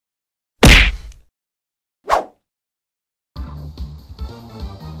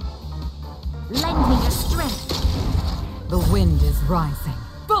Lend me your strength. The wind is rising.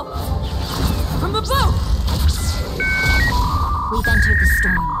 Bolt! From the boat! We've entered the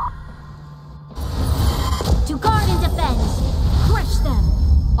storm. To guard and defend. Crush them.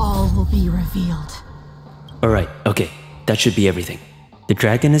 All will be revealed. Alright, okay. That should be everything. The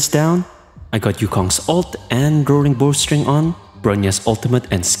dragon is down. I got Yukong's ult and Roaring Bowstring on. Bronya's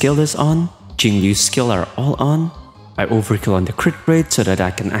ultimate and skill is on. Jingliu's skill are all on. I overkill on the crit rate so that I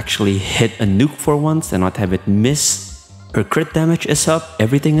can actually hit a nuke for once and not have it miss. Her crit damage is up,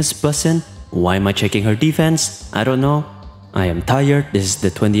 everything is bussin'. Why am I checking her defense? I don't know. I am tired. This is the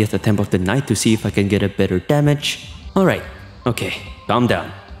 20th attempt of the night to see if I can get a better damage. Alright, okay, calm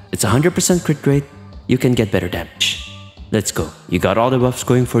down. It's 100% crit rate. You can get better damage. Let's go. You got all the buffs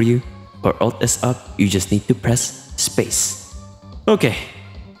going for you. Her ult is up. You just need to press space. Okay.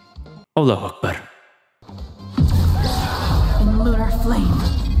 Allahu Akbar. In lunar flame.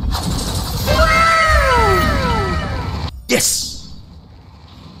 Yes!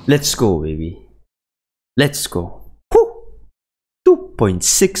 Let's go, baby. Let's go. Whew!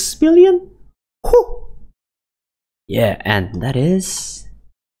 2.6 million? Whew! Yeah, and that is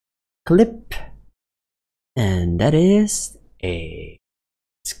clip. And that is a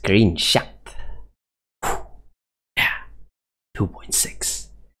screenshot. Whew. Yeah, 2.6.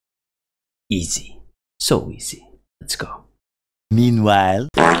 Easy. So easy. Let's go. Meanwhile,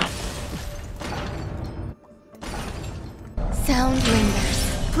 Sound lingers.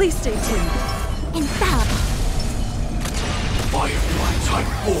 Please stay tuned. Infallible. Firefly Type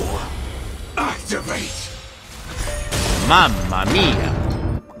 4. Activate. Mamma mia!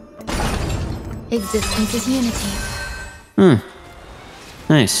 Existence is unity.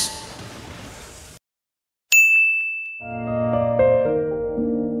 Nice.